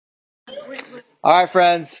All right,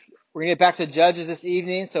 friends, we're going to get back to Judges this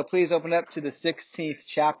evening, so please open up to the 16th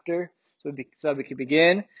chapter so we can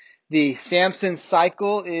begin. The Samson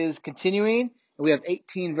cycle is continuing, and we have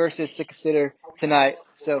 18 verses to consider tonight.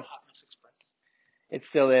 So it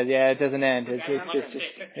still is, yeah, it doesn't end. It's going to continue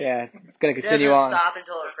It doesn't on. stop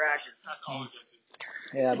until it crashes.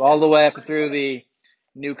 Yeah, all the way up through the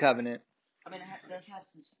New Covenant. I mean, it does have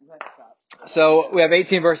some rest stops. So we have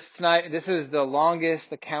 18 verses tonight. This is the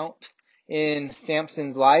longest account in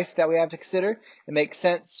Samson's life that we have to consider. It makes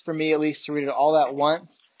sense for me at least to read it all at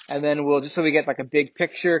once, and then we'll just so we get like a big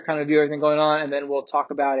picture kind of view of everything going on, and then we'll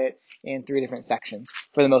talk about it in 3 different sections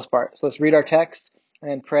for the most part. So let's read our text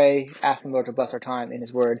and pray, asking the Lord to bless our time in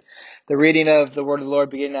His Word. The reading of the Word of the Lord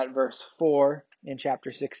beginning at verse 4 in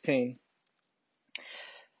chapter 16.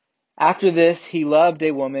 After this he loved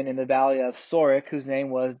a woman in the valley of Sorek, whose name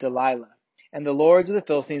was Delilah. And the lords of the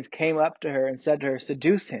Philistines came up to her and said to her,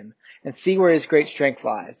 Seduce him, and see where his great strength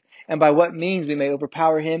lies, and by what means we may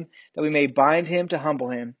overpower him, that we may bind him to humble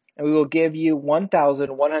him, and we will give you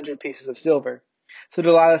 1,100 pieces of silver. So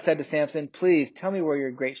Delilah said to Samson, Please tell me where your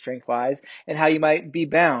great strength lies, and how you might be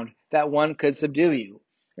bound, that one could subdue you.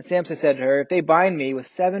 And Samson said to her, If they bind me with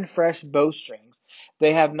 7 fresh bowstrings,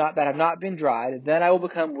 that have not been dried, then I will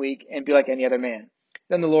become weak and be like any other man.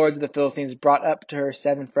 Then the lords of the Philistines brought up to her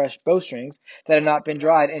 7 fresh bowstrings that had not been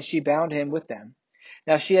dried, and she bound him with them.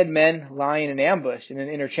 Now she had men lying in ambush in an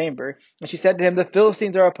inner chamber, and she said to him, The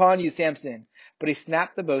Philistines are upon you, Samson. But he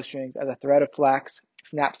snapped the bowstrings as a thread of flax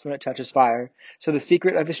snaps when it touches fire. So the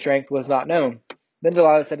secret of his strength was not known. Then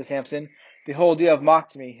Delilah said to Samson, Behold, you have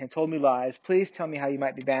mocked me and told me lies. Please tell me how you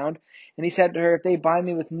might be bound. And he said to her, If they bind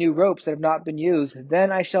me with new ropes that have not been used,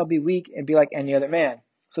 then I shall be weak and be like any other man.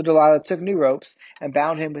 So Delilah took new ropes and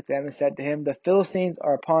bound him with them and said to him, The Philistines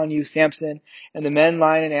are upon you, Samson. And the men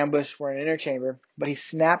lying in ambush were in an inner chamber, but he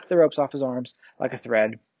snapped the ropes off his arms like a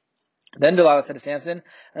thread. Then Delilah said to Samson,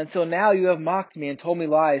 Until now you have mocked me and told me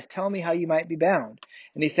lies. Tell me how you might be bound.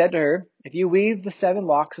 And he said to her, If you weave the 7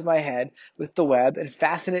 locks of my head with the web and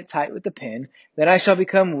fasten it tight with the pin, then I shall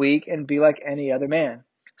become weak and be like any other man.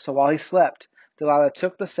 So while he slept, Delilah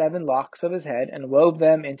took the 7 locks of his head and wove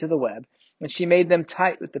them into the web. And she made them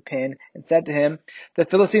tight with the pin and said to him, The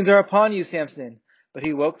Philistines are upon you, Samson. But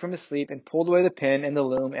he woke from his sleep and pulled away the pin and the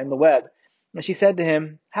loom and the web. And she said to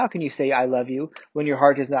him, How can you say I love you when your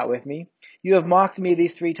heart is not with me? You have mocked me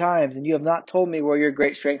these 3 times, and you have not told me where your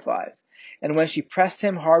great strength lies. And when she pressed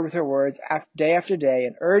him hard with her words day after day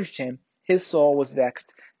and urged him, his soul was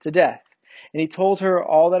vexed to death. And he told her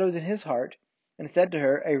all that was in his heart, and said to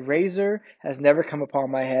her, A razor has never come upon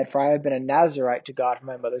my head, for I have been a Nazarite to God from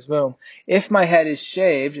my mother's womb. If my head is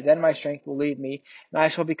shaved, then my strength will leave me, and I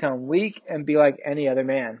shall become weak and be like any other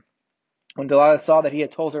man. When Delilah saw that he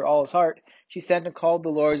had told her all his heart, she sent and called the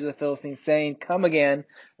lords of the Philistines, saying, Come up again,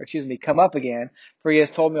 for he has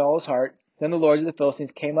told me all his heart. Then the lords of the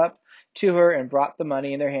Philistines came up to her and brought the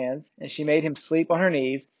money in their hands, and she made him sleep on her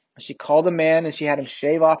knees. And she called a man, and she had him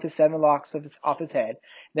shave off his 7 locks off his head.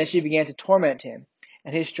 Then she began to torment him,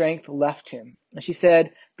 and his strength left him. And she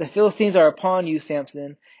said, The Philistines are upon you,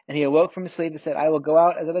 Samson. And he awoke from his sleep and said, I will go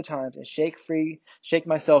out as other times and shake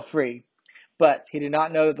myself free. But he did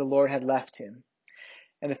not know that the Lord had left him.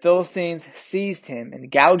 And the Philistines seized him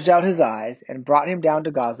and gouged out his eyes and brought him down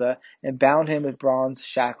to Gaza and bound him with bronze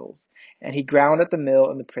shackles. And he ground at the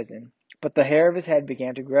mill in the prison. But the hair of his head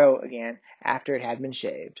began to grow again after it had been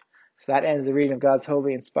shaved. So that ends the reading of God's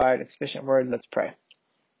holy, inspired, and sufficient word. Let's pray.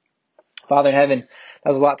 Father in heaven, that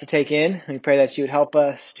was a lot to take in. We pray that you would help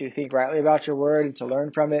us to think rightly about your word and to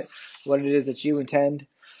learn from it what it is that you intend.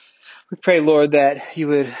 We pray, Lord, that you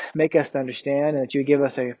would make us to understand and that you would give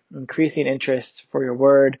us an increasing interest for your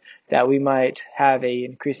word, that we might have an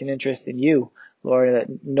increasing interest in you, Lord,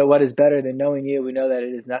 that know what is better than knowing you. We know that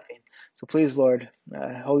it is nothing. So please, Lord,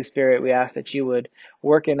 Holy Spirit, we ask that you would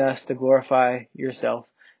work in us to glorify yourself,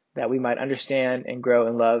 that we might understand and grow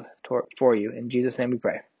in love for you. In Jesus' name we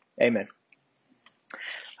pray. Amen.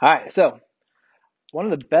 All right, so one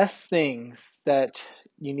of the best things that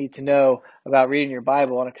you need to know about reading your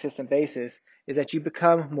Bible on a consistent basis is that you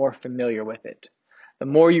become more familiar with it. The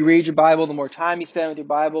more you read your Bible, the more time you spend with your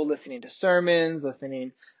Bible, listening to sermons,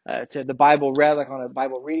 listening to the Bible read like on a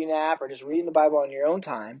Bible reading app, or just reading the Bible on your own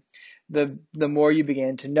time, the more you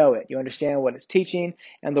begin to know it. You understand what it's teaching,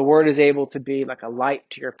 and the Word is able to be like a light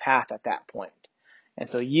to your path at that point. And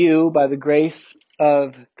so you, by the grace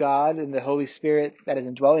of God and the Holy Spirit that is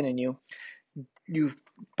indwelling in you,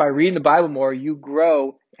 by reading the Bible more, you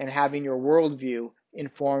grow and having your worldview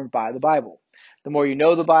informed by the Bible. The more you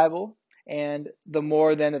know the Bible, and the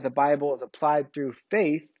more then that the Bible is applied through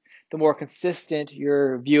faith, the more consistent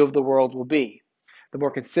your view of the world will be. the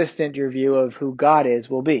more consistent your view of who God is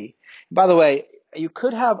will be. By the way, you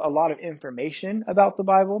could have a lot of information about the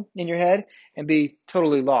Bible in your head and be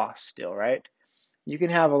totally lost still, right? You can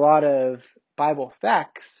have a lot of Bible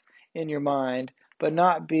facts in your mind, but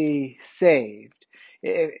not be saved.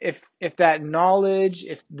 If that knowledge,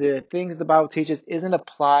 if the things the Bible teaches isn't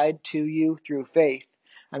applied to you through faith,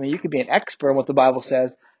 I mean, you could be an expert in what the Bible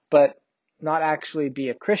says, but not actually be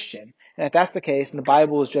a Christian. And if that's the case, and the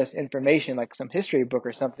Bible is just information, like some history book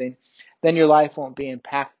or something, then your life won't be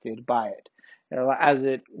impacted by it, as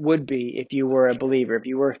it would be if you were a believer, if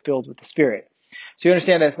you were filled with the Spirit. So you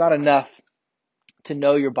understand that it's not enough to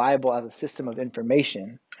know your Bible as a system of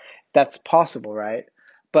information. That's possible, right?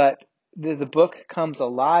 But the book comes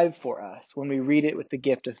alive for us when we read it with the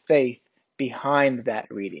gift of faith behind that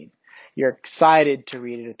reading. You're excited to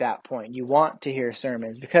read it at that point. You want to hear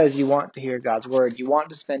sermons because you want to hear God's word. You want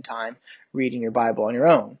to spend time reading your Bible on your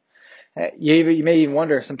own. You may even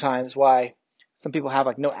wonder sometimes why some people have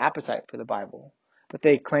like no appetite for the Bible, but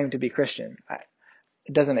they claim to be Christian.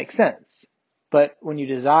 It doesn't make sense. But when you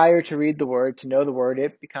desire to read the word, to know the word,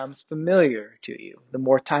 it becomes familiar to you. The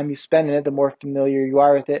more time you spend in it, the more familiar you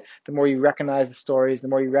are with it, the more you recognize the stories, the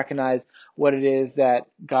more you recognize what it is that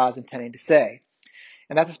God's intending to say.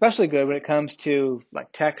 And that's especially good when it comes to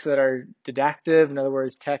like texts that are didactic, in other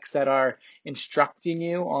words, texts that are instructing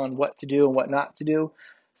you on what to do and what not to do.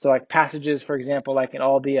 So like passages, for example, like in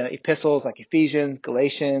all the epistles, like Ephesians,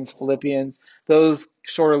 Galatians, Philippians, those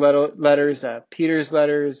shorter letters, Peter's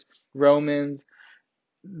letters, Romans,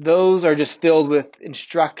 those are just filled with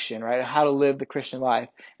instruction, right? How to live the Christian life.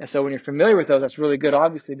 And so when you're familiar with those, that's really good,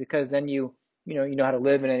 obviously, because then you know how to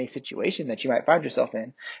live in any situation that you might find yourself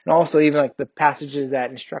in. And also even like the passages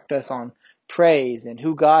that instruct us on praise and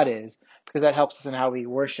who God is, because that helps us in how we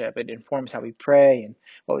worship. It informs how we pray and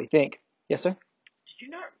what we think. Yes, sir? Did you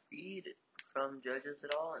not read from Judges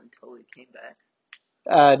at all until we came back?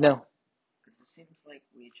 No. Because it seems like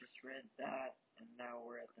we just read that, and now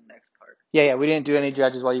we're at the next part. Yeah, we didn't do any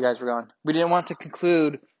Judges while you guys were gone. We didn't want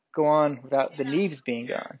to go on without the Neves being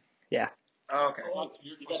gone. Yeah. Oh, okay.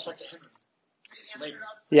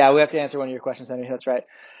 Yeah, we have to answer one of your questions, Henry. That's right.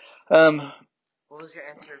 What was your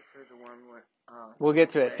answer for the one where? We'll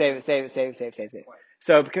get to it. Save it.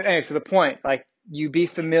 So, so the point, like, you be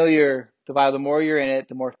familiar. The Bible, the more you're in it,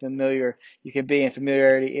 the more familiar you can be, and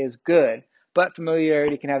familiarity is good. But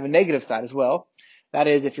familiarity can have a negative side as well. That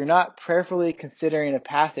is, if you're not prayerfully considering a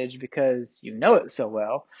passage because you know it so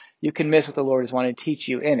well, you can miss what the Lord is wanting to teach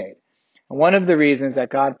you in it. And one of the reasons that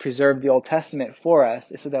God preserved the Old Testament for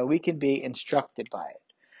us is so that we can be instructed by it.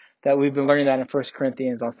 That we've been learning that in 1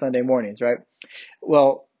 Corinthians on Sunday mornings, right?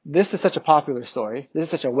 Well, this is such a popular story. This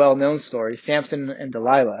is such a well-known story, Samson and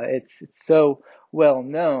Delilah. It's so well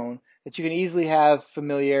known that you can easily have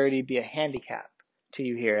familiarity be a handicap to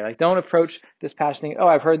you here. Like, don't approach this passage thinking, oh,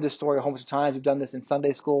 I've heard this story a whole bunch of times. We've done this in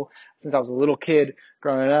Sunday school since I was a little kid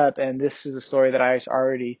growing up, and this is a story that I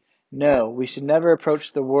already know. We should never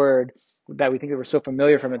approach the word that we think that we're so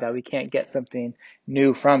familiar from it that we can't get something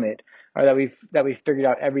new from it, or that we've figured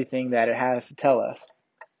out everything that it has to tell us.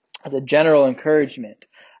 As a general encouragement,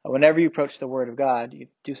 whenever you approach the Word of God, you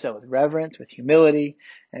do so with reverence, with humility,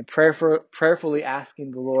 and prayerfully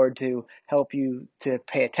asking the Lord to help you to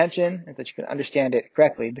pay attention and that you can understand it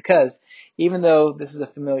correctly. Because even though this is a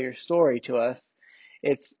familiar story to us,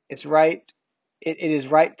 it's right. It is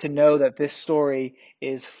right to know that this story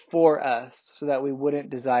is for us so that we wouldn't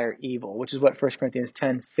desire evil, which is what 1 Corinthians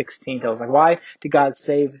 10:16 tells us. Like, why did God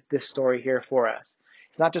save this story here for us?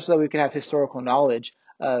 It's not just so that we can have historical knowledge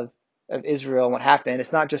of Israel and what happened.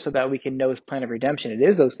 It's not just so that we can know his plan of redemption. It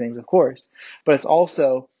is those things, of course, but it's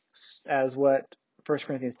also, as what 1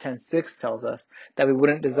 Corinthians 10:6 tells us, that we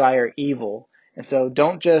wouldn't desire evil. And so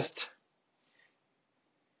don't just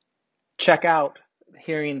check out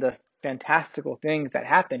hearing the fantastical things that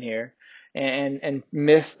happen here and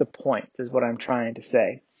miss the points is what I'm trying to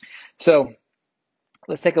say. So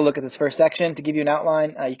let's take a look at this first section. To give you an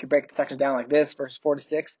outline, you can break the section down like this. Verses 4 to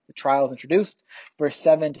 6, the trial is introduced. Verse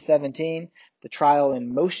 7 to 17, the trial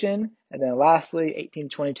in motion. And then lastly, 18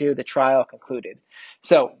 to 22, the trial concluded.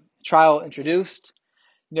 So, trial introduced.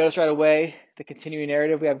 Notice right away the continuing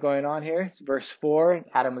narrative we have going on here. It's verse 4.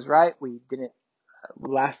 Adam was right. We didn't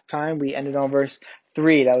last time. We ended on verse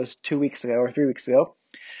 3. That was 2 weeks ago or 3 weeks ago.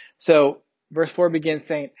 So, verse 4 begins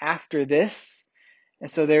saying, after this. And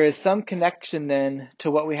so there is some connection then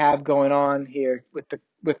to what we have going on here with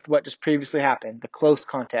what just previously happened, the close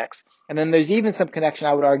context. And then there's even some connection,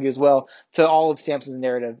 I would argue as well, to all of Samson's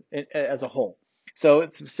narrative as a whole. So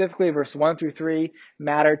it's specifically verse 1 through 3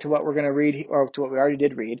 matter to what we're going to read, or to what we already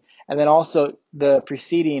did read, and then also the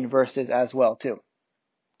preceding verses as well too.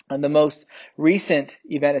 And the most recent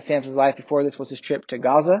event in Samson's life before this was his trip to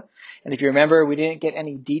Gaza. And if you remember, we didn't get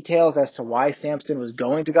any details as to why Samson was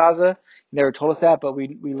going to Gaza. He never told us that, but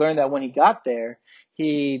we learned that when he got there,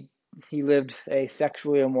 he lived a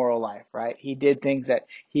sexually immoral life, right? He did things that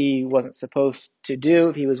he wasn't supposed to do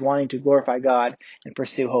if he was wanting to glorify God and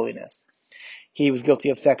pursue holiness. He was guilty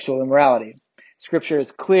of sexual immorality. Scripture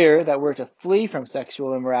is clear that we're to flee from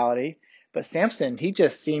sexual immorality, but Samson, he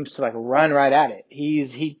just seems to like run right at it.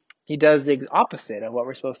 He does the opposite of what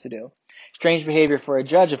we're supposed to do. Strange behavior for a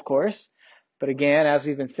judge, of course, but again, as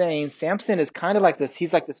we've been saying, Samson is kind of like this.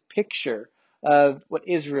 He's like this picture of what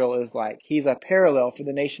Israel is like. He's a parallel for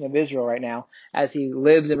the nation of Israel right now as he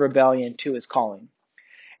lives in rebellion to his calling.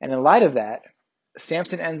 And in light of that,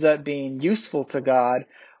 Samson ends up being useful to God,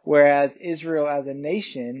 whereas Israel as a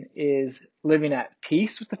nation is living at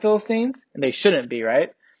peace with the Philistines, and they shouldn't be,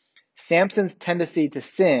 right? Samson's tendency to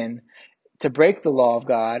sin, to break the law of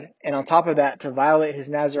God, and on top of that, to violate his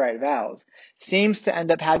Nazirite vows, seems to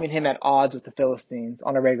end up having him at odds with the Philistines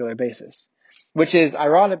on a regular basis, which is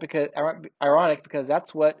ironic because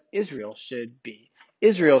that's what Israel should be.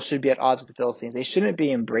 Israel should be at odds with the Philistines. They shouldn't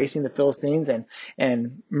be embracing the Philistines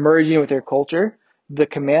and merging with their culture. The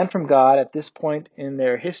command from God at this point in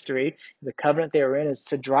their history, the covenant they were in, is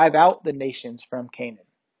to drive out the nations from Canaan.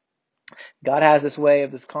 God has this way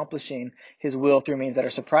of accomplishing his will through means that are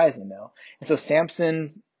surprising, though. And so Samson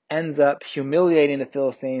ends up humiliating the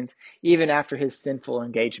Philistines even after his sinful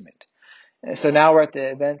engagement. And so now we're at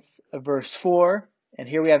the events of verse 4, and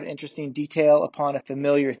here we have an interesting detail upon a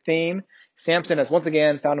familiar theme. Samson has once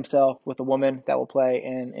again found himself with a woman that will play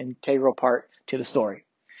an integral part to the story.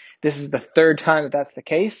 This is the third time that that's the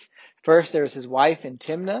case. First, there was his wife in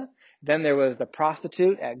Timnah. Then there was the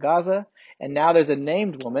prostitute at Gaza. And now there's a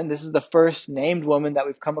named woman. This is the first named woman that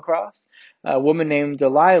we've come across. A woman named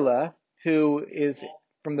Delilah, who is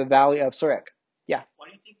from the valley of Sorek. Yeah. Why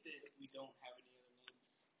do you think that we don't have any other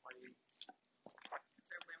names? Why do you...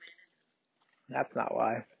 That's not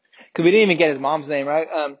why. Because we didn't even get his mom's name, right?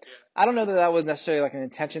 I don't know that that was necessarily like an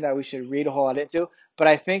intention that we should read a whole lot into, but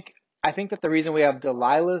I think that the reason we have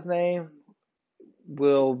Delilah's name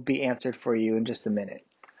will be answered for you in just a minute.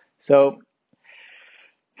 So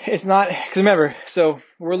it's not, because remember, so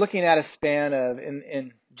we're looking at a span of,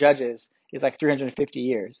 in Judges, is like 350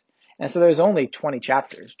 years. And so there's only 20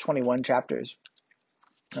 chapters, 21 chapters.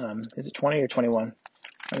 Is it 20 or 21?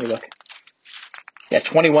 Let me look. Yeah,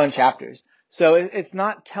 21 chapters. So it's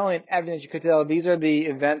not telling everything you could tell. These are the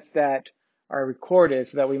events that are recorded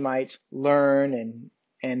so that we might learn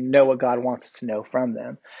and know what God wants us to know from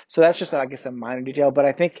them. So that's just, I guess, a minor detail, but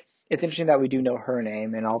I think it's interesting that we do know her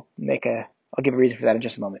name, and I'll give a reason for that in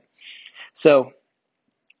just a moment. So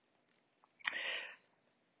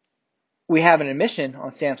we have an admission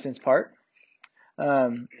on Samson's part.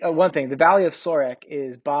 One thing, the Valley of Sorek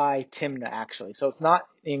is by Timnah, actually. So it's not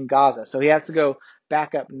in Gaza. So he has to go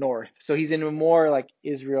back up north. So he's in a more like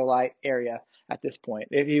Israelite area at this point.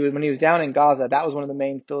 When he was down in Gaza, that was one of the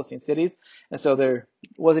main Philistine cities. And so there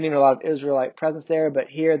wasn't even a lot of Israelite presence there. But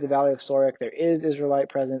here at the Valley of Sorek, there is Israelite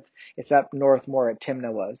presence. It's up north more at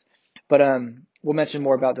Timnah was. But we'll mention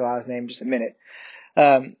more about Delilah's name in just a minute.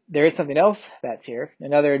 There is something else that's here.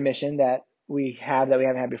 Another admission that we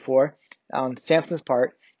haven't had before. On Samson's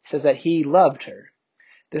part, he says that he loved her.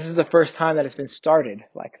 This is the first time that it's been started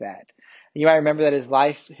like that. You might remember that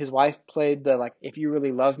his wife played the like "if you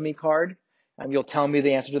really love me" card. You'll tell me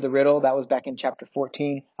the answer to the riddle. That was back in chapter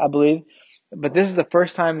 14, I believe. But this is the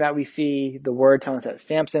first time that we see the word telling us that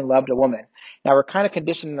Samson loved a woman. Now we're kind of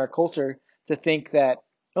conditioned in our culture to think that,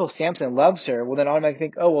 oh, Samson loves her. Well, then automatically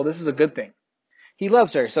think, oh, well, this is a good thing. He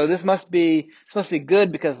loves her, so this must be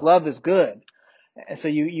good because love is good. And so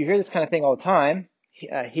you hear this kind of thing all the time.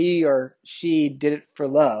 He or she did it for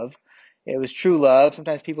love. It was true love.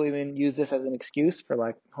 Sometimes people even use this as an excuse for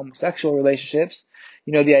like homosexual relationships.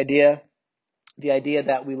 You know, the idea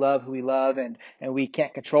that we love who we love and we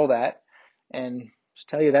can't control that. And just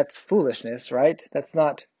tell you that's foolishness, right? That's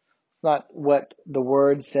not what the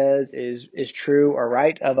word says is true or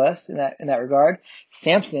right of us in that regard.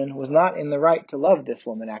 Samson was not in the right to love this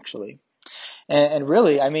woman, actually. And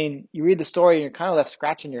really, I mean, you read the story and you're kind of left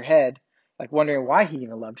scratching your head, like wondering why he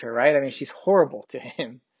even loved her, right? I mean, she's horrible to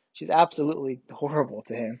him. She's absolutely horrible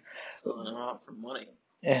to him. Selling him out for money.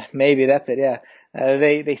 Yeah, maybe that's it. Yeah,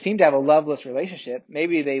 they seem to have a loveless relationship.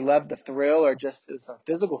 Maybe they love the thrill or just some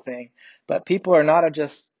physical thing. But people are not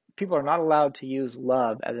allowed to use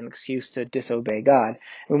love as an excuse to disobey God.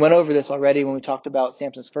 We went over this already when we talked about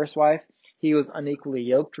Samson's first wife. He was unequally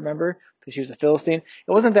yoked, remember, because she was a Philistine.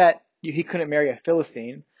 It wasn't that he couldn't marry a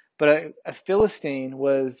Philistine, but a Philistine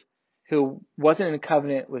was who wasn't in a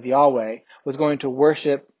covenant with Yahweh, was going to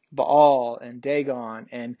worship Baal and Dagon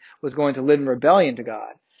and was going to live in rebellion to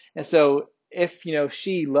God. And so if,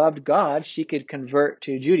 she loved God, she could convert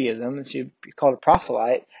to Judaism, and she'd be called a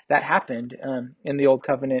proselyte. That happened in the Old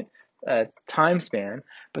Covenant time span,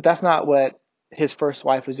 but that's not what his first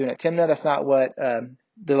wife was doing at Timnah. That's not what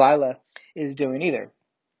Delilah is doing either.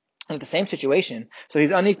 In the same situation, so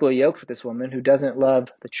he's unequally yoked with this woman who doesn't love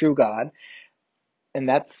the true God, and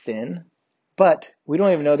that's sin. But we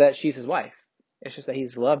don't even know that she's his wife. It's just that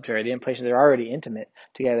he's loved her. The implication they're already intimate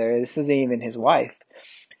together. This isn't even his wife.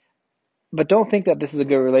 But don't think that this is a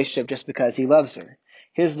good relationship just because he loves her.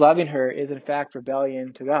 His loving her is in fact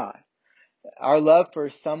rebellion to God. Our love for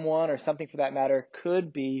someone or something for that matter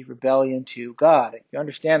could be rebellion to God. You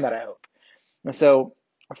understand that, I hope. And so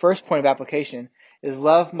our first point of application is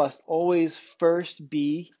love must always first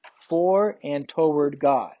be for and toward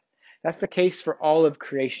God. That's the case for all of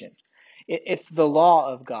creation. It's the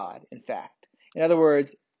law of God, in fact. In other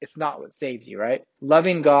words, it's not what saves you, right?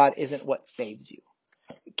 Loving God isn't what saves you.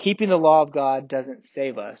 Keeping the law of God doesn't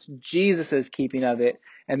save us. Jesus' keeping of it,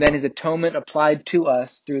 and then his atonement applied to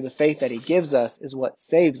us through the faith that he gives us, is what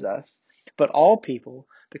saves us. But all people,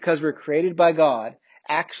 because we're created by God,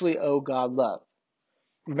 actually owe God love.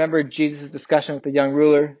 Remember Jesus' discussion with the young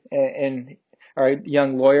ruler or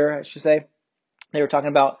young lawyer, I should say. They were talking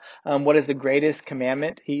about what is the greatest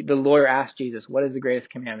commandment. The lawyer asked Jesus, what is the greatest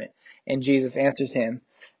commandment? And Jesus answers him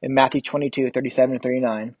in Matthew 22, 37 and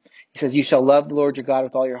 39. He says, you shall love the Lord your God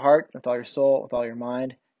with all your heart, with all your soul, with all your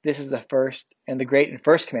mind. This is the first and the great and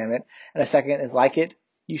first commandment. And the second is like it.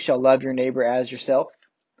 You shall love your neighbor as yourself.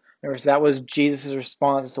 In other words, that was Jesus'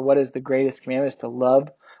 response to what is the greatest commandment, is to love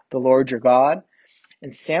the Lord your God.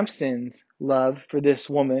 And Samson's love for this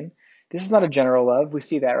woman, this is not a general love. We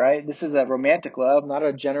see that, right? This is a romantic love, not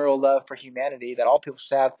a general love for humanity that all people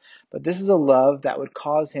should have. But this is a love that would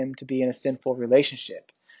cause him to be in a sinful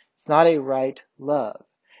relationship. It's not a right love.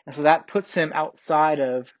 And so that puts him outside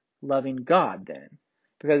of loving God then.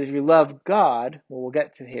 Because if you love God, well, we'll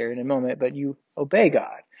get to here in a moment, but you obey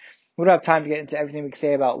God. We don't have time to get into everything we can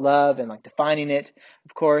say about love and defining it,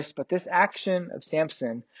 of course, but this action of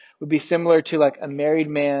Samson would be similar to a married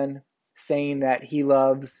man saying that he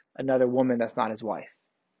loves another woman that's not his wife.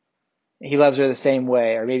 He loves her the same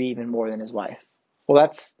way, or maybe even more than his wife. Well,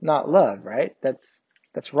 that's not love, right? That's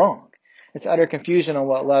wrong. It's utter confusion on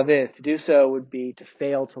what love is. To do so would be to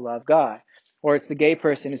fail to love God. Or it's the gay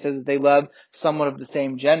person who says that they love someone of the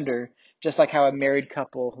same gender, just like how a married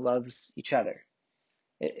couple loves each other.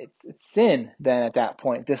 It's sin then at that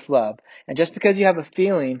point, this love. And just because you have a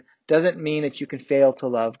feeling doesn't mean that you can fail to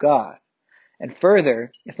love God. And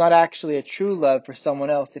further, it's not actually a true love for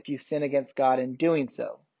someone else if you sin against God in doing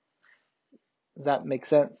so. Does that make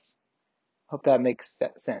sense? Hope that makes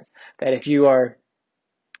sense. That if you are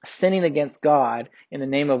sinning against God in the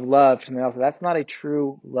name of love for something else, that's not a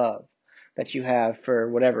true love that you have for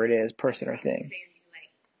whatever it is, person or thing.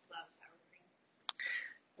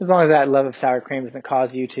 As long as that love of sour cream doesn't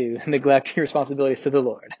cause you to neglect your responsibilities to the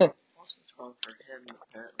Lord. Also, it's wrong for him,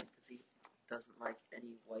 apparently, because he doesn't like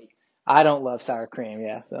any white. I don't love sour cream,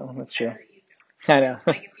 yeah, so that's true. I know.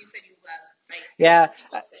 Like if you said you love, Yeah,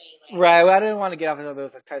 people say, right. Well, I didn't want to get off into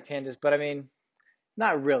those type of tangents, but I mean,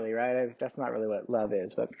 not really, right? That's not really what love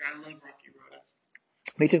is, but I love Rocky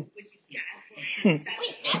Road. me too. which you,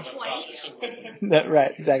 that's twice.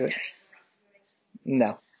 Right, exactly.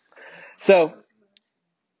 No. So,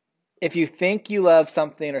 if you think you love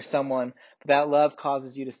something or someone, but that love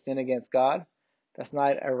causes you to sin against God, that's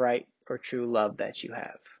not a right or true love that you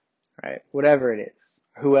have, right? Whatever it is,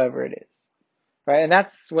 whoever it is, right? And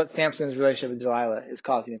that's what Samson's relationship with Delilah is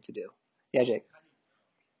causing him to do. Yeah, Jake.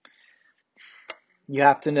 You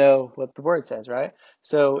have to know what the word says, right?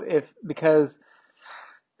 So because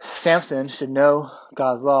Samson should know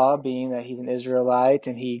God's law, being that he's an Israelite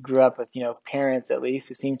and he grew up with, parents at least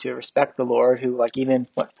who seemed to respect the Lord, who even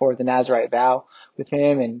went forward the Nazirite vow with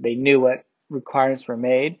him, and they knew what requirements were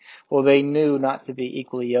made. Well, they knew not to be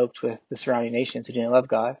equally yoked with the surrounding nations who didn't love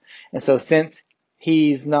God. And so since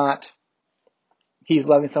he's loving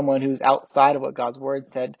someone who's outside of what God's word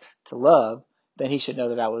said to love, then he should know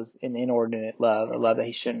that that was an inordinate love, a love that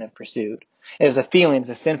he shouldn't have pursued. It was a feeling, it's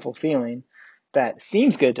a sinful feeling that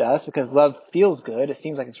seems good to us because love feels good. It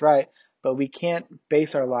seems like it's right, but we can't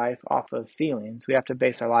base our life off of feelings. We have to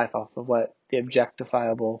base our life off of what the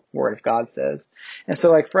objectifiable word of God says. And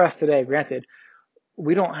so for us today, granted,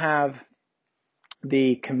 we don't have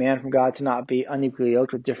the command from God to not be unequally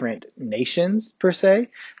yoked with different nations per se.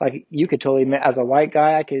 You could totally, as a white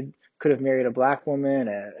guy, I could have married a black woman,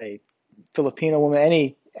 a Filipino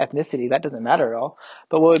woman, ethnicity, that doesn't matter at all.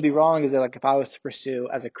 But what would be wrong is that, like, if I was to pursue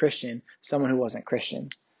as a Christian someone who wasn't Christian,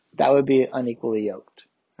 that would be unequally yoked,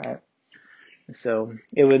 right? So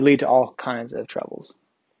it would lead to all kinds of troubles.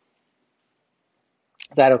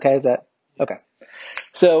 Is that okay? Is that okay?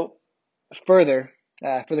 So further,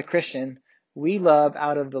 for the Christian, we love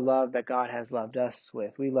out of the love that God has loved us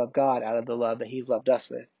with. We love God out of the love that He's loved us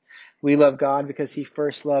with. We love God because He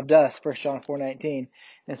first loved us, 1 John 4:19.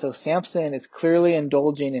 And so Samson is clearly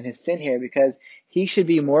indulging in his sin here because he should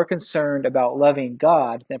be more concerned about loving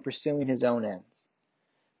God than pursuing his own ends.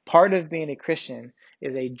 Part of being a Christian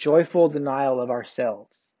is a joyful denial of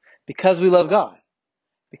ourselves because we love God,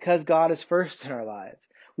 because God is first in our lives.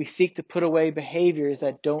 We seek to put away behaviors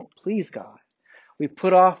that don't please God. We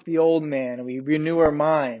put off the old man and we renew our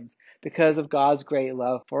minds because of God's great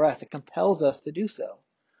love for us. It compels us to do so.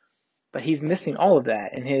 But he's missing all of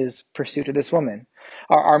that in his pursuit of this woman.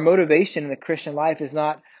 Our motivation in the Christian life is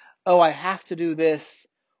not, oh, I have to do this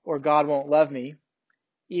or God won't love me,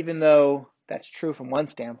 even though that's true from one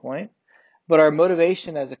standpoint. But our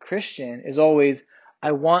motivation as a Christian is always,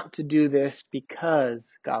 I want to do this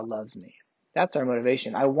because God loves me. That's our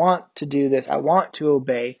motivation. I want to do this. I want to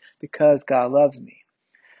obey because God loves me.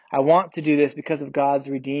 I want to do this because of God's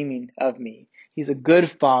redeeming of me. He's a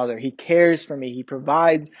good father. He cares for me. He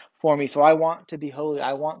provides for me. So I want to be holy.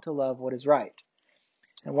 I want to love what is right.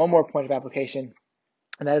 And one more point of application,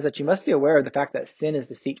 and that is that you must be aware of the fact that sin is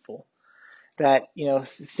deceitful. That,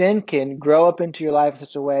 sin can grow up into your life in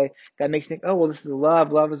such a way that makes you think, oh, well, this is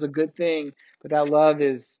love. Love is a good thing. But that love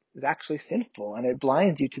is actually sinful, and it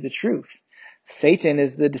blinds you to the truth. Satan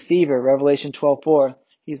is the deceiver, Revelation 12:4.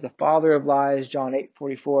 He's the father of lies, John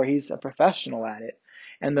 8:44. He's a professional at it.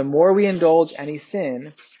 And the more we indulge any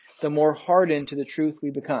sin, the more hardened to the truth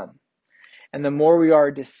we become. And the more we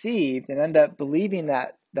are deceived and end up believing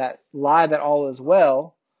that lie that all is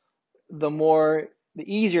well, the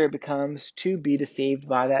easier it becomes to be deceived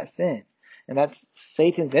by that sin. And that's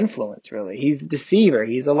Satan's influence, really. He's a deceiver.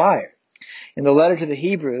 He's a liar. In the letter to the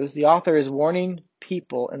Hebrews, the author is warning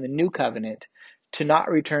people in the new covenant to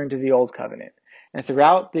not return to the old covenant. And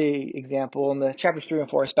throughout the example, in the chapters 3 and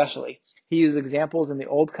 4 especially, he uses examples in the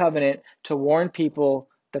old covenant to warn people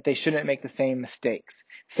that they shouldn't make the same mistakes.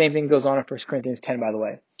 Same thing goes on in 1 Corinthians 10, by the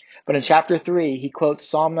way. But in chapter 3, he quotes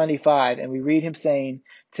Psalm 95, and we read him saying,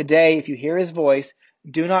 "Today, if you hear his voice,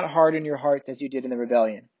 do not harden your hearts as you did in the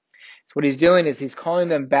rebellion." So what he's doing is he's calling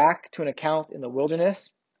them back to an account in the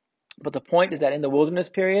wilderness. But the point is that in the wilderness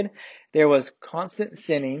period, there was constant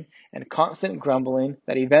sinning and constant grumbling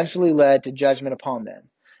that eventually led to judgment upon them.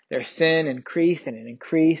 Their sin increased and it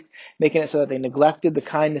increased, making it so that they neglected the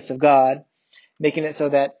kindness of God, making it so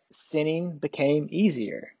that sinning became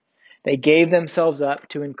easier. They gave themselves up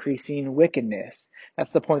to increasing wickedness.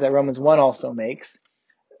 That's the point that Romans 1 also makes.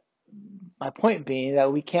 My point being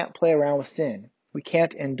that we can't play around with sin. We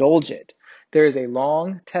can't indulge it. There is a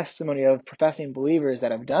long testimony of professing believers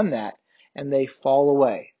that have done that, and they fall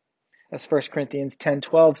away. As 1 Corinthians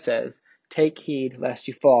 10:12 says, take heed lest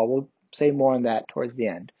you fall. We'll say more on that towards the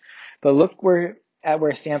end. But look where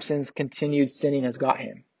Samson's continued sinning has got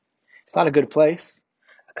him. It's not a good place.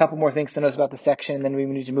 A couple more things to notice about the section, and then we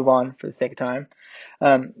need to move on for the sake of time.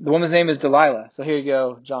 The woman's name is Delilah. So here you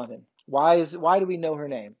go, Jonathan. Why do we know her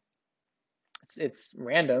name? It's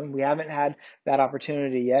random. We haven't had that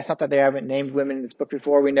opportunity yet. It's not that they haven't named women in this book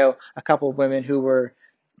before. We know a couple of women who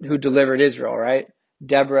delivered Israel, right?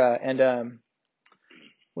 Deborah and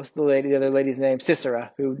what's the other lady's name?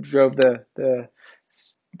 Sisera, who drove the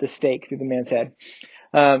stake through the man's head.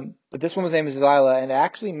 But this woman's name is Delilah, and it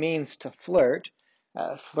actually means to flirt.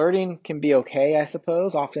 Flirting can be okay, I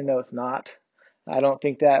suppose, often though it's not. I don't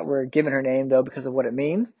think that we're given her name though because of what it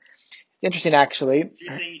means. It's interesting, actually. So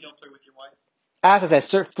you're saying you don't flirt with your wife? As I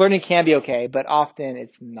said, flirting can be okay, but often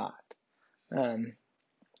it's not.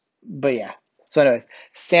 But yeah. So anyways,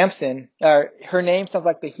 Samson, her name sounds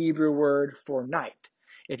like the Hebrew word for night.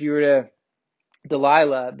 If you were to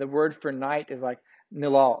Delilah, the word for night is like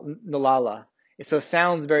Nilala. So it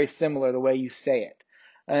sounds very similar the way you say it.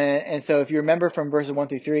 And so if you remember from verses 1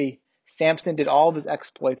 through 3, Samson did all of his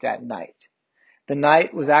exploits at night. The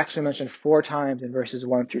night was actually mentioned 4 times in verses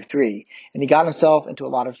 1 through 3, and he got himself into a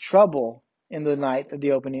lot of trouble in the night of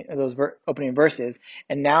those opening verses.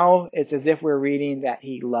 And now it's as if we're reading that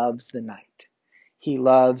he loves the night. He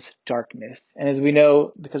loves darkness, and as we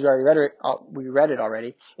know, because we read it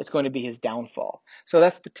already, it's going to be his downfall. So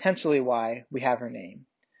that's potentially why we have her name,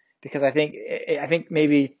 because I think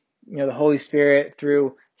maybe the Holy Spirit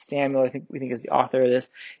through Samuel, we think is the author of this,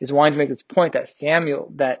 is wanting to make this point that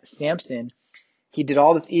Samson He did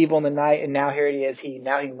all this evil in the night, and now here he is.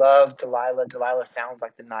 Now he loves Delilah. Delilah sounds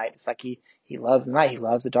like the night. It's like he loves the night. He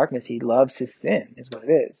loves the darkness. He loves his sin, is what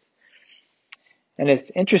it is. And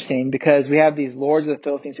it's interesting because we have these lords of the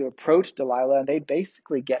Philistines who approach Delilah, and they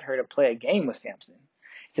basically get her to play a game with Samson.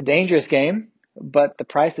 It's a dangerous game, but the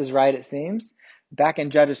price is right, it seems. Back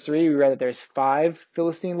in Judges 3, we read that there's 5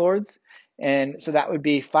 Philistine lords, and so that would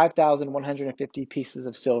be 5,150 pieces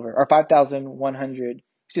of silver, or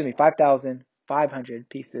 5,500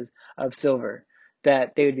 pieces of silver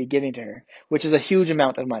that they would be giving to her, which is a huge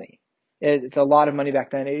amount of money. It's a lot of money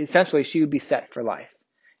back then. Essentially, she would be set for life.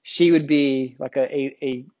 She would be like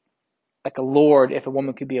a lord, if a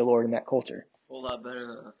woman could be a lord in that culture. A whole lot better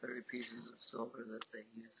than the 30 pieces of silver that they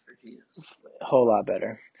used for Jesus. A whole lot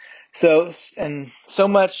better. So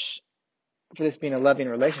much for this being a loving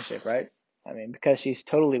relationship, right? I mean, because she's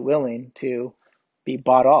totally willing to be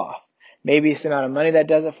bought off. Maybe it's the amount of money that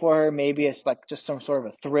does it for her. Maybe it's like just some sort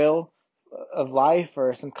of a thrill of life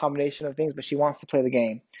or some combination of things, but she wants to play the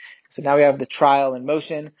game. So now we have the trial in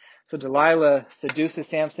motion. So Delilah seduces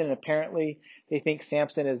Samson, and apparently they think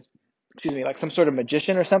Samson is, like some sort of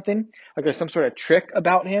magician or something. Like there's some sort of trick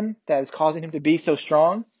about him that is causing him to be so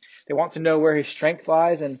strong. They want to know where his strength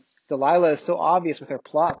lies, and Delilah is so obvious with her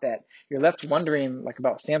plot that you're left wondering like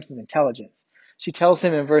about Samson's intelligence. She tells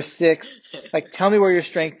him in verse 6, like, tell me where your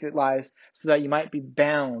strength lies so that you might be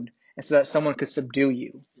bound and so that someone could subdue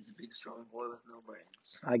you. He's a big, strong boy with no brains.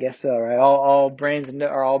 I guess so, right? All brains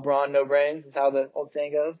are all brawn, no brains is how the old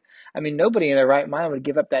saying goes. I mean, nobody in their right mind would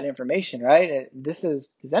give up that information, right? This is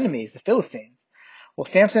his enemies, the Philistines. Well,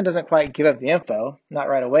 Samson doesn't quite give up the info, not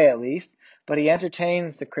right away at least, but he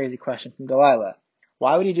entertains the crazy question from Delilah.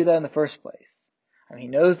 Why would he do that in the first place? I mean, he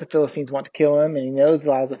knows the Philistines want to kill him, and he knows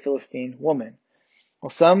Delilah's a Philistine woman. Well,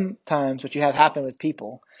 sometimes what you have happen with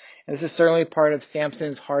people, and this is certainly part of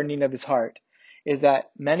Samson's hardening of his heart, is that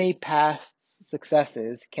many past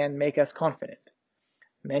successes can make us confident.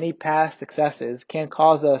 Many past successes can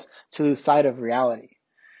cause us to lose sight of reality.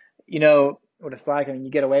 You know what it's like, I mean, you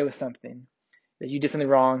get away with something, that you did something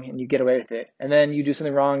wrong and you get away with it. And then you do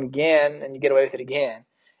something wrong again and you get away with it again.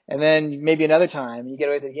 And then maybe another time you get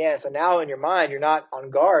away with it again. So now in your mind, you're not on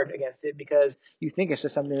guard against it because you think it's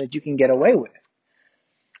just something that you can get away with.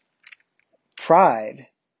 Pride,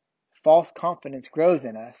 false confidence grows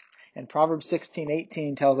in us. And Proverbs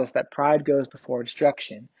 16:18 tells us that pride goes before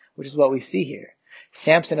destruction, which is what we see here.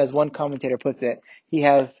 Samson, as one commentator puts it, he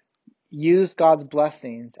has used God's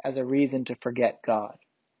blessings as a reason to forget God.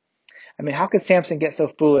 I mean, how could Samson get so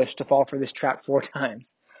foolish to fall for this trap 4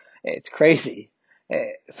 times? It's crazy.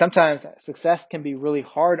 Sometimes success can be really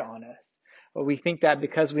hard on us, but we think that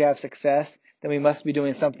because we have success, then we must be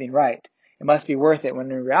doing something right. It must be worth it, when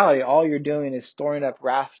in reality, all you're doing is storing up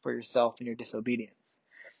wrath for yourself in your disobedience.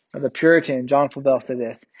 Now, the Puritan, John Flavel, said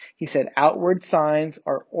this. He said, outward signs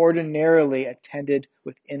are ordinarily attended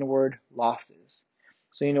with inward losses.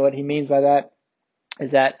 So you know what he means by that?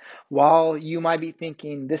 Is that while you might be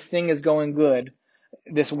thinking this thing is going good,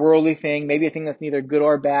 this worldly thing, maybe a thing that's neither good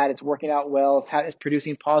or bad, it's working out well, it's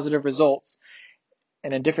producing positive results,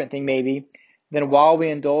 and a different thing maybe, then while we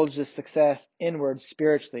indulge this success inward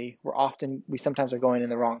spiritually, we sometimes are going in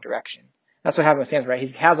the wrong direction. That's what happened with Samson, right?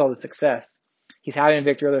 He has all the success. He's having a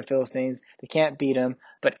victory over the Philistines. They can't beat him,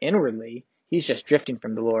 but inwardly, he's just drifting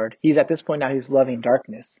from the Lord. He's at this point now, he's loving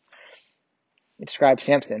darkness. It describes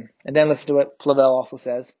Samson. And then listen to what Flavel also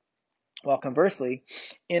says. While conversely,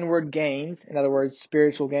 inward gains, in other words,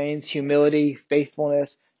 spiritual gains, humility,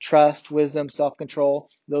 faithfulness, trust, wisdom, self-control,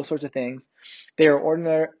 those sorts of things, they are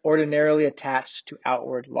ordinarily attached to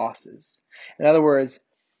outward losses. In other words,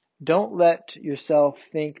 don't let yourself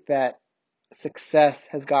think that success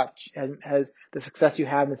has the success you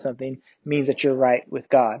have in something means that you're right with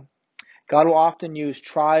God. God will often use a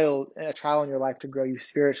trial in your life to grow you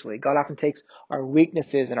spiritually. God often takes our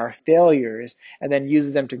weaknesses and our failures and then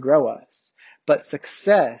uses them to grow us. But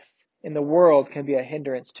success in the world can be a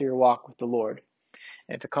hindrance to your walk with the Lord.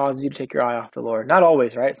 And if it causes you to take your eye off the Lord, not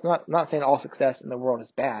always, right? It's not saying all success in the world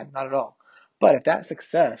is bad, not at all. But if that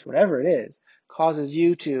success, whatever it is, causes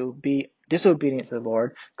you to be disobedient to the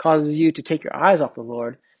Lord, causes you to take your eyes off the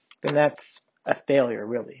Lord, then that's a failure,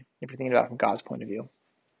 really, if you're thinking about it from God's point of view.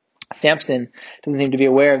 Samson doesn't seem to be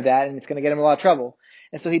aware of that, and it's going to get him in a lot of trouble.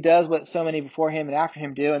 And so he does what so many before him and after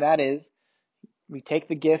him do, and that is we take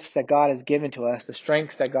the gifts that God has given to us, the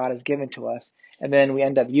strengths that God has given to us, and then we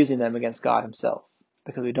end up using them against God himself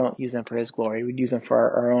because we don't use them for his glory. We use them for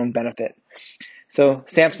our own benefit. So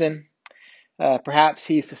Samson, perhaps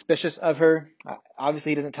he's suspicious of her.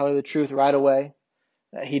 Obviously, he doesn't tell her the truth right away.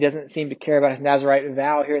 He doesn't seem to care about his Nazirite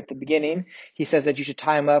vow here at the beginning. He says that you should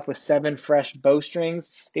tie him up with 7 fresh bowstrings.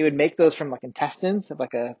 They would make those from like intestines of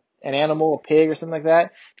like an animal, a pig or something like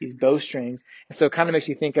that, these bowstrings. And so it kind of makes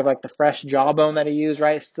you think of like the fresh jawbone that he used,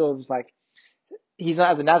 right? It still was like, he's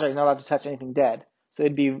not, as a Nazirite, he's not allowed to touch anything dead. So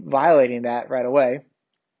it'd be violating that right away.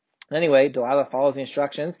 Anyway, Delilah follows the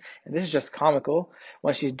instructions, and this is just comical.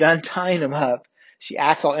 When she's done tying him up, she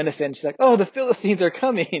acts all innocent. She's like, "Oh, the Philistines are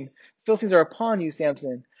coming. The Philistines are upon you,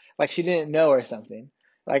 Samson." Like she didn't know or something.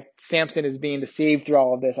 Like Samson is being deceived through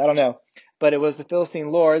all of this. I don't know. But it was the Philistine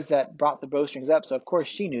lords that brought the bowstrings up, so of course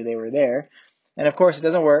she knew they were there. And of course it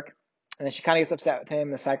doesn't work. And then she kind of gets upset with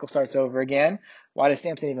him. The cycle starts over again. Why does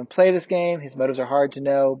Samson even play this game? His motives are hard to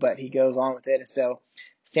know, but he goes on with it. And so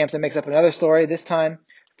Samson makes up another story, this time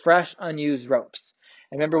fresh unused ropes.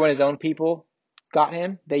 And remember when his own people got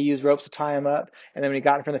him? They used ropes to tie him up. And then when he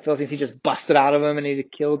got in front of the Philistines, he just busted out of them and he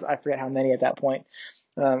killed, I forget how many at that point.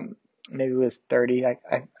 Maybe it was 30.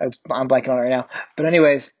 I'm blanking on it right now. But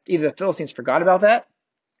anyways, either the Philistines forgot about that,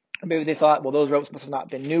 or maybe they thought, well, those ropes must have not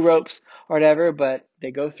been new ropes or whatever, but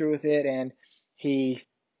they go through with it and he,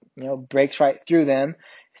 breaks right through them.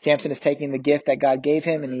 Samson is taking the gift that God gave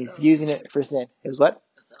him and he's using it for sin. It was what?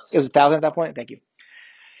 It was 1,000 at that point? Thank you.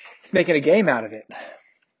 He's making a game out of it.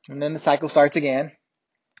 And then the cycle starts again.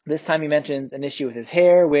 This time he mentions an issue with his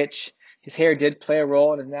hair, which his hair did play a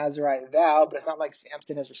role in his Nazirite vow, but it's not like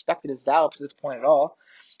Samson has respected his vow up to this point at all.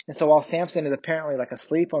 And so while Samson is apparently like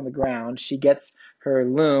asleep on the ground, she gets her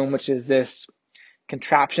loom, which is this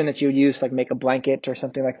contraption that you would use to like make a blanket or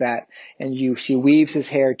something like that, and she weaves his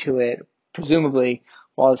hair to it, presumably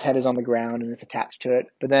while his head is on the ground and it's attached to it.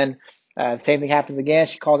 But then the same thing happens again.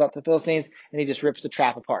 She calls out the Philistines, and he just rips the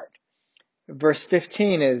trap apart. Verse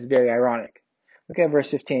 15 is very ironic. Look at verse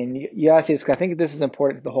 15. You gotta see this, because I think this is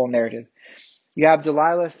important to the whole narrative. You have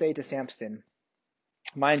Delilah say to Samson,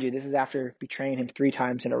 mind you, this is after betraying him 3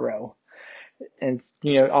 times in a row, and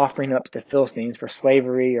offering up to the Philistines for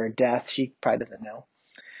slavery or death. She probably doesn't know.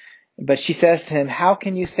 But she says to him, how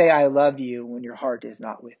can you say I love you when your heart is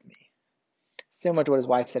not with me? Similar to what his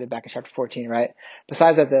wife said back in chapter 14, right?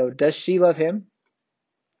 Besides that, though, does she love him?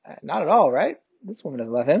 Not at all, right? This woman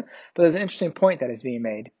doesn't love him. But there's an interesting point that is being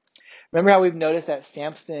made. Remember how we've noticed that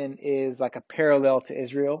Samson is like a parallel to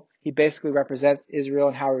Israel? He basically represents Israel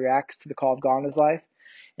and how he reacts to the call of God in his life.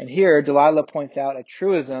 And here, Delilah points out a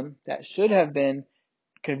truism that should have been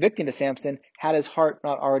convicting to Samson had his heart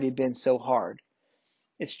not already been so hard.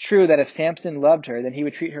 It's true that if Samson loved her, then he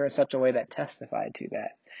would treat her in such a way that testified to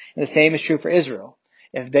that. And the same is true for Israel.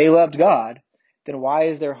 If they loved God, then why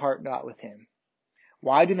is their heart not with him?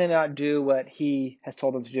 Why do they not do what he has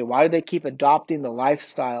told them to do? Why do they keep adopting the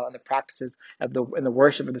lifestyle and the practices and the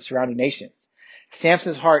worship of the surrounding nations?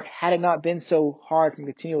 Samson's heart, had it not been so hard from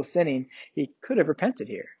continual sinning, he could have repented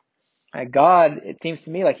here. God, it seems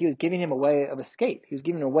to me like he was giving him a way of escape. He was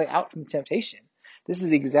giving him a way out from the temptation. This is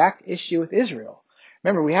the exact issue with Israel.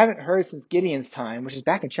 Remember, we haven't heard since Gideon's time, which is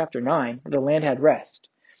back in chapter 9, that the land had rest.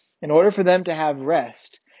 In order for them to have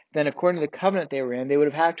rest, then according to the covenant they were in, they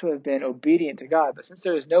would have had to have been obedient to God. But since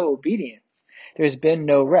there is no obedience, there's been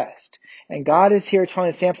no rest. And God is here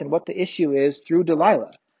telling Samson what the issue is through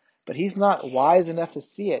Delilah. But he's not wise enough to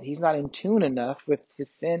see it. He's not in tune enough with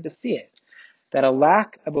his sin to see it. That a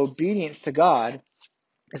lack of obedience to God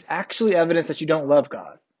is actually evidence that you don't love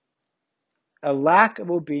God. A lack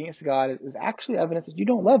of obedience to God is actually evidence that you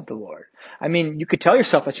don't love the Lord. I mean, you could tell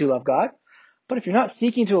yourself that you love God, but if you're not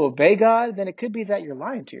seeking to obey God, then it could be that you're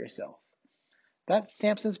lying to yourself. That's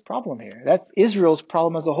Samson's problem here. That's Israel's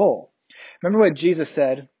problem as a whole. Remember what Jesus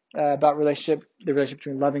said about the relationship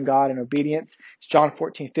between loving God and obedience? It's John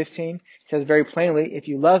 14:15. He says very plainly, if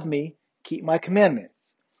you love me, keep my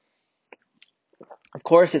commandments. Of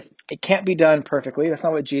course, it can't be done perfectly. That's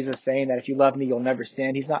not what Jesus is saying, that if you love me, you'll never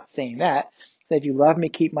sin. He's not saying that. He said, if you love me,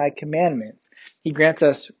 keep my commandments. He grants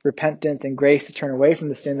us repentance and grace to turn away from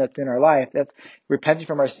the sin that's in our life. That's repenting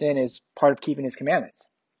from our sin is part of keeping his commandments.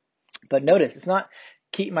 But notice, it's not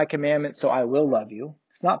keep my commandments so I will love you.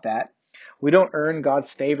 It's not that. We don't earn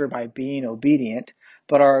God's favor by being obedient,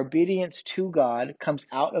 but our obedience to God comes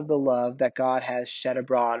out of the love that God has shed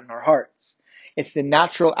abroad in our hearts. It's the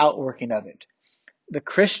natural outworking of it. The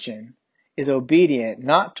Christian is obedient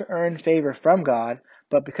not to earn favor from God,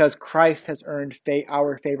 but because Christ has earned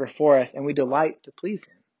our favor for us, and we delight to please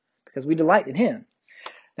him because we delight in him.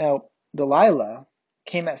 Now, Delilah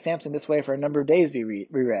came at Samson this way for a number of days, we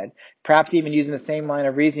read, perhaps even using the same line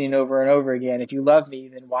of reasoning over and over again. If you love me,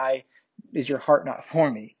 then why is your heart not for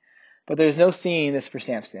me? But there's no seeing this for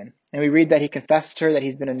Samson. And we read that he confessed to her that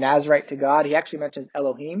he's been a Nazirite to God. He actually mentions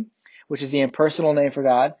Elohim, which is the impersonal name for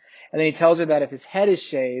God. And then he tells her that if his head is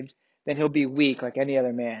shaved, then he'll be weak like any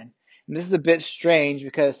other man. And this is a bit strange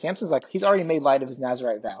because Samson's like, he's already made light of his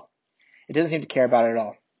Nazirite vow. He doesn't seem to care about it at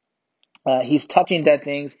all. He's touching dead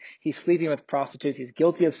things. He's sleeping with prostitutes. He's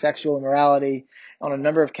guilty of sexual immorality on a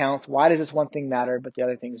number of counts. Why does this one thing matter, but the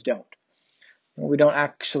other things don't? Well, we don't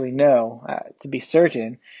actually know to be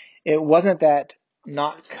certain. It wasn't that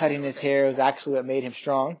not cutting his hair was actually what made him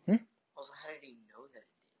strong. Also, how did he know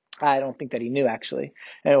that? I don't think that he knew actually.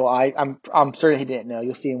 And well, I'm certain he didn't know.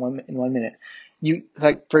 You'll see in 1 minute. You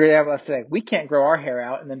like for example, let's say we can't grow our hair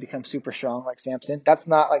out and then become super strong like Samson. That's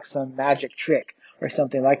not like some magic trick or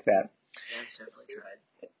something like that. Sam's definitely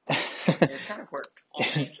tried. And it's kind of worked.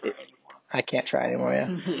 I can't try anymore.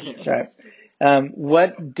 Yeah, that's right.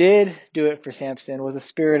 What did do it for Samson was the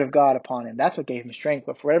Spirit of God upon him. That's what gave him strength.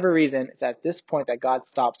 But for whatever reason, it's at this point that God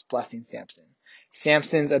stops blessing Samson.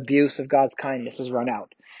 Samson's abuse of God's kindness has run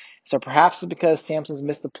out. So perhaps it's because Samson's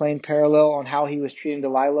missed the plain parallel on how he was treating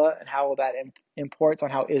Delilah and how that imports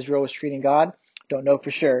on how Israel was treating God. Don't know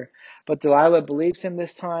for sure. But Delilah believes him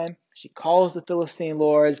this time. She calls the Philistine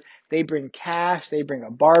lords. They bring cash. They bring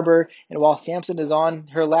a barber. And while Samson is on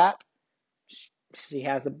her lap, she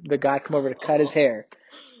has the guy come over to cut his hair.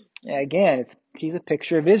 Again, he's a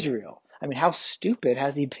picture of Israel. I mean, how stupid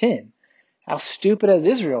has he been? How stupid has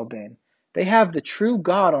Israel been? They have the true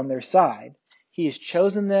God on their side. He has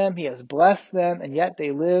chosen them. He has blessed them. And yet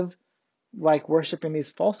they live like worshiping these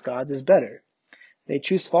false gods is better. They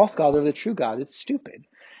choose false gods over the true God. It's stupid.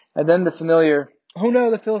 And then the familiar, oh no,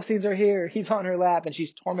 the Philistines are here. He's on her lap and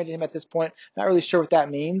she's tormenting him at this point. Not really sure what that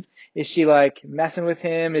means. Is she like messing with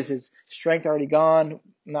him? Is his strength already gone?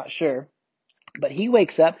 Not sure. But he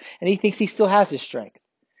wakes up and he thinks he still has his strength.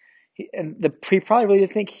 He probably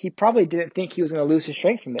didn't think he was going to lose his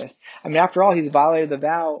strength from this. I mean, after all, he's violated the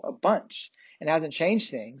vow a bunch and hasn't changed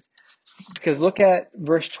things. Because look at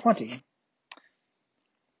verse 20.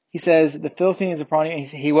 He says, the Philistines are upon you.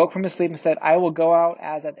 He woke from his sleep and said, I will go out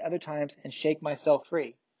as at the other times and shake myself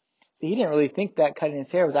free. See, he didn't really think that cutting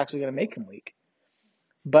his hair was actually going to make him weak.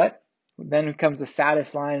 But then comes the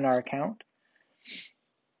saddest line in our account.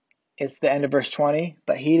 It's the end of verse 20.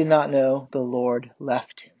 But he did not know the Lord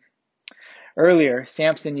left him. Earlier,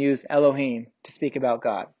 Samson used Elohim to speak about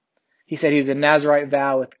God. He said he was a Nazirite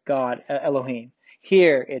vow with God, Elohim.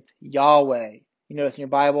 Here, it's Yahweh. You notice in your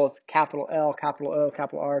Bible, it's capital L, capital O,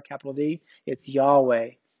 capital R, capital D. It's Yahweh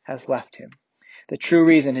has left him. The true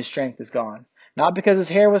reason his strength is gone. Not because his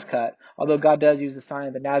hair was cut, although God does use the sign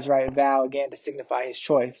of the Nazirite vow again to signify his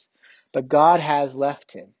choice. But God has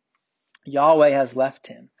left him. Yahweh has left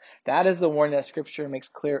him. That is the warning that Scripture makes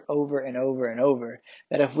clear over and over and over,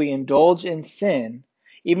 that if we indulge in sin,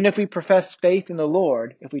 even if we profess faith in the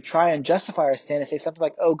Lord, if we try and justify our sin and say something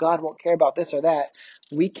like, oh, God won't care about this or that,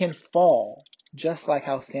 we can fall, just like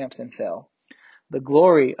how Samson fell. The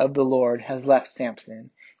glory of the Lord has left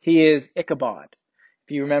Samson. He is Ichabod.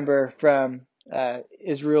 If you remember from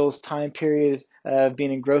Israel's time period of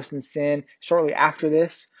being engrossed in sin, shortly after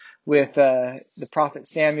this, with the prophet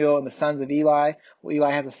Samuel and the sons of Eli. Well,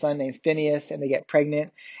 Eli has a son named Phinehas, and they get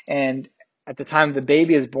pregnant. And at the time the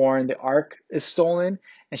baby is born, the ark is stolen,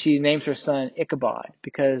 and she names her son Ichabod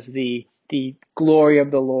because the glory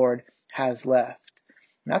of the Lord has left.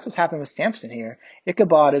 And that's what's happened with Samson here.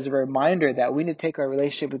 Ichabod is a reminder that we need to take our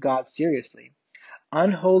relationship with God seriously.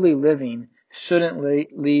 Unholy living shouldn't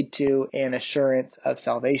lead to an assurance of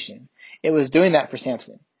salvation. It was doing that for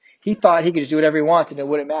Samson. He thought he could just do whatever he wanted and it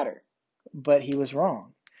wouldn't matter. But he was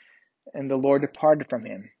wrong. And the Lord departed from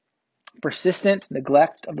him. Persistent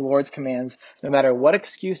neglect of the Lord's commands, no matter what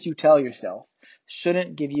excuse you tell yourself,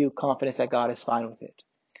 shouldn't give you confidence that God is fine with it.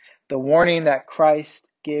 The warning that Christ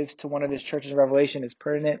gives to one of his churches in Revelation is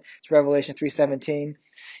pertinent. It's Revelation 3:17.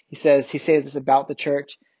 He says this about the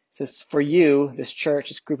church. He says, for you, this church,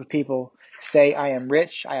 this group of people, say, I am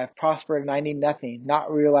rich, I have prospered, and I need nothing,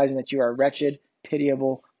 not realizing that you are wretched,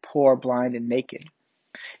 pitiable, poor, blind, and naked.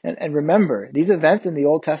 And remember, these events in the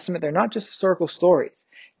Old Testament, they're not just historical stories.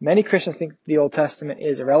 Many Christians think the Old Testament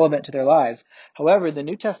is irrelevant to their lives. However, the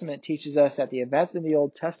New Testament teaches us that the events in the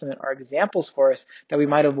Old Testament are examples for us that we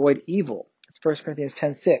might avoid evil. It's 1 Corinthians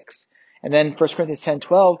 10:6. And then 1 Corinthians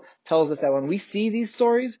 10:12 tells us that when we see these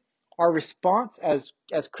stories, our response as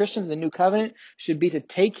Christians in the New Covenant should be to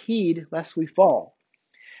take heed lest we fall.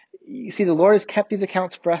 You see, the Lord has kept these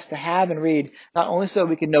accounts for us to have and read, not only so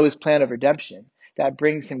we can know his plan of redemption that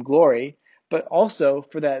brings him glory, but also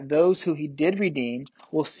for that those who he did redeem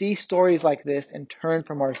will see stories like this and turn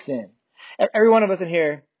from our sin. Every one of us in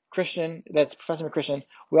here, Christian, that's professing a Christian,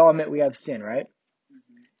 we all admit we have sin, right?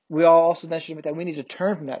 We all also then should admit that we need to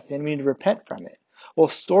turn from that sin. We need to repent from it. Well,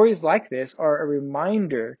 stories like this are a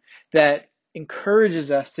reminder that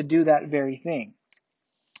encourages us to do that very thing.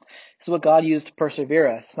 This is what God used to persevere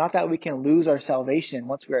us. It's not that we can lose our salvation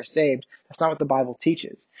once we are saved. That's not what the Bible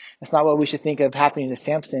teaches. That's not what we should think of happening to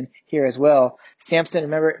Samson here as well. Samson,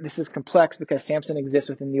 remember, this is complex because Samson exists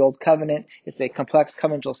within the Old Covenant. It's a complex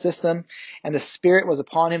covenantal system, and the Spirit was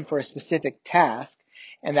upon him for a specific task,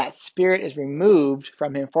 and that Spirit is removed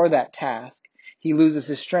from him for that task. He loses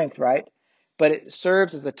his strength, right? But it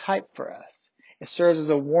serves as a type for us. It serves as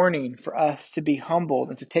a warning for us to be humbled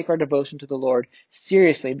and to take our devotion to the Lord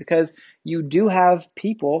seriously, because you do have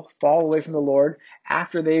people fall away from the Lord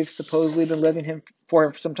after they've supposedly been living for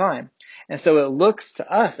him for some time. And so it looks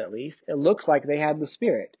to us, at least, it looks like they have the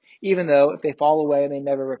Spirit, even though if they fall away and they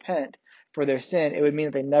never repent for their sin, it would mean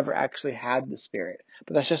that they never actually had the Spirit.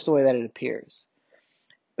 But that's just the way that it appears.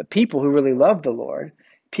 But people who really love the Lord,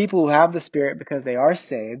 people who have the Spirit because they are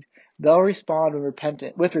saved, they'll respond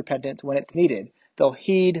with repentance when it's needed. They'll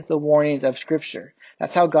heed the warnings of Scripture.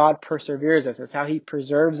 That's how God perseveres us. That's how He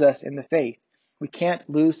preserves us in the faith. We can't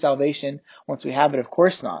lose salvation once we have it, of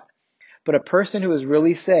course not. But a person who is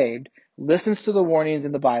really saved listens to the warnings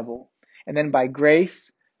in the Bible and then by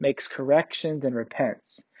grace makes corrections and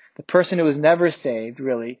repents. The person who is never saved,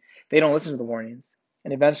 really, they don't listen to the warnings,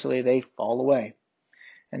 and eventually they fall away.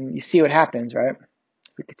 And you see what happens, right?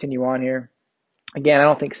 If we continue on here. Again, I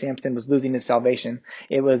don't think Samson was losing his salvation.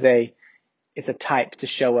 It's a type to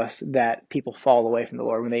show us that people fall away from the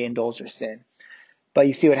Lord when they indulge their sin. But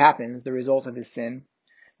you see what happens, the result of his sin.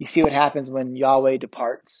 You see what happens when Yahweh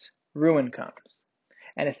departs. Ruin comes.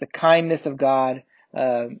 And it's the kindness of God,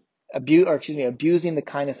 abusing the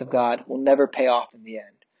kindness of God will never pay off in the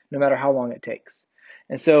end, no matter how long it takes.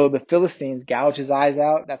 And so the Philistines gouge his eyes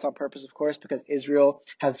out. That's on purpose, of course, because Israel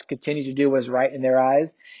has continued to do what is right in their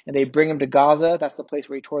eyes. And they bring him to Gaza. That's the place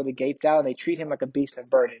where he tore the gates out. And they treat him like a beast of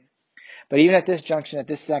burden. But even at this junction, at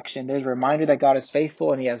this section, there's a reminder that God is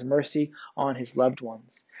faithful and He has mercy on His loved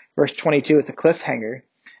ones. Verse 22 is a cliffhanger.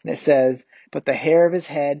 And it says, but the hair of his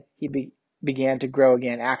head he began to grow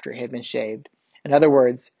again after it had been shaved. In other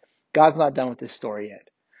words, God's not done with this story yet.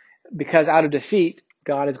 Because out of defeat,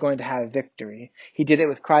 God is going to have victory. He did it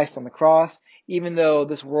with Christ on the cross. Even though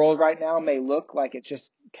this world right now may look like it's just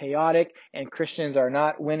chaotic and Christians are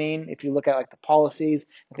not winning, if you look at like the policies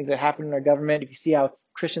and things that happen in our government, if you see how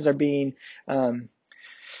Christians are being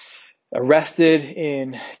arrested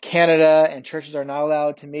in Canada and churches are not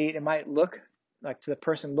allowed to meet, it might look like to the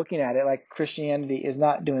person looking at it like Christianity is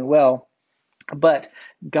not doing well. But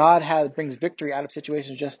God brings victory out of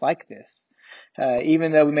situations just like this.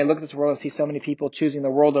 Even though we may look at this world and see so many people choosing the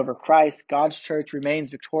world over Christ, God's church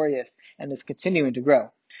remains victorious and is continuing to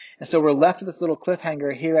grow. And so we're left with this little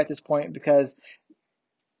cliffhanger here at this point because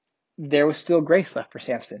there was still grace left for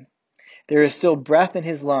Samson. There is still breath in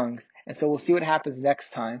his lungs. And so we'll see what happens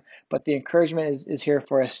next time. But the encouragement is here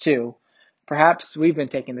for us too. Perhaps we've been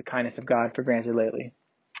taking the kindness of God for granted lately.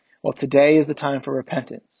 Well, today is the time for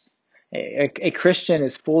repentance. A Christian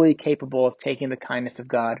is fully capable of taking the kindness of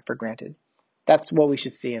God for granted. That's what we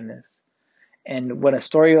should see in this. And when a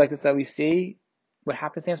story like this that we see, what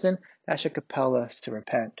happened to Samson, that should compel us to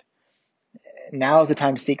repent. Now is the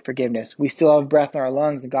time to seek forgiveness. We still have breath in our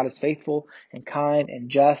lungs, and God is faithful and kind and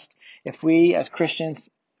just. If we as Christians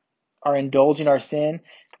are indulging our sin,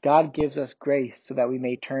 God gives us grace so that we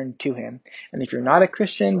may turn to Him. And if you're not a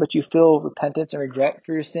Christian, but you feel repentance and regret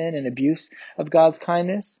for your sin and abuse of God's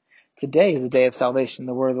kindness, today is the day of salvation,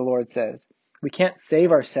 the word of the Lord says. We can't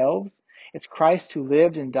save ourselves. It's Christ who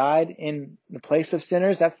lived and died in the place of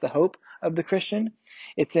sinners. That's the hope of the Christian.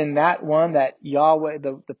 It's in that one that Yahweh,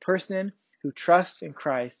 the person who trusts in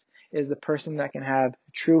Christ, is the person that can have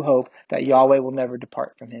true hope that Yahweh will never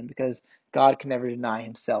depart from him, because God can never deny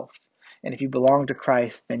Himself. And if you belong to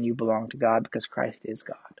Christ, then you belong to God, because Christ is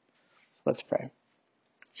God. Let's pray.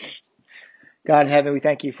 God in heaven, we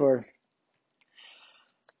thank You for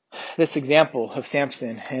this example of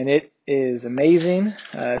Samson. And it is amazing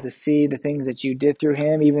to see the things that You did through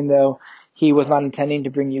him, even though he was not intending to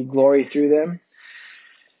bring You glory through them.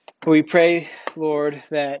 But we pray, Lord,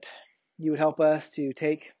 that You would help us to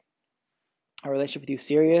take our relationship with You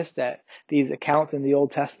serious, that these accounts in the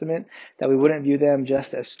Old Testament, that we wouldn't view them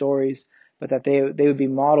just as stories, but that they would be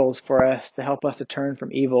models for us to help us to turn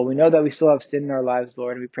from evil. We know that we still have sin in our lives,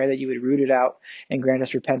 Lord, and we pray that You would root it out and grant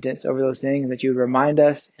us repentance over those things, and that You would remind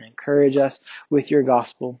us and encourage us with Your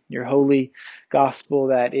gospel, Your holy gospel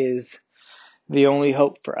that is the only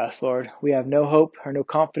hope for us, Lord. We have no hope or no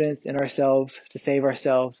confidence in ourselves to save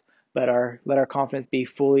ourselves, but let our confidence be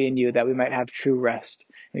fully in You, that we might have true rest.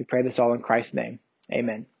 And we pray this all in Christ's name.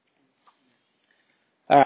 Amen.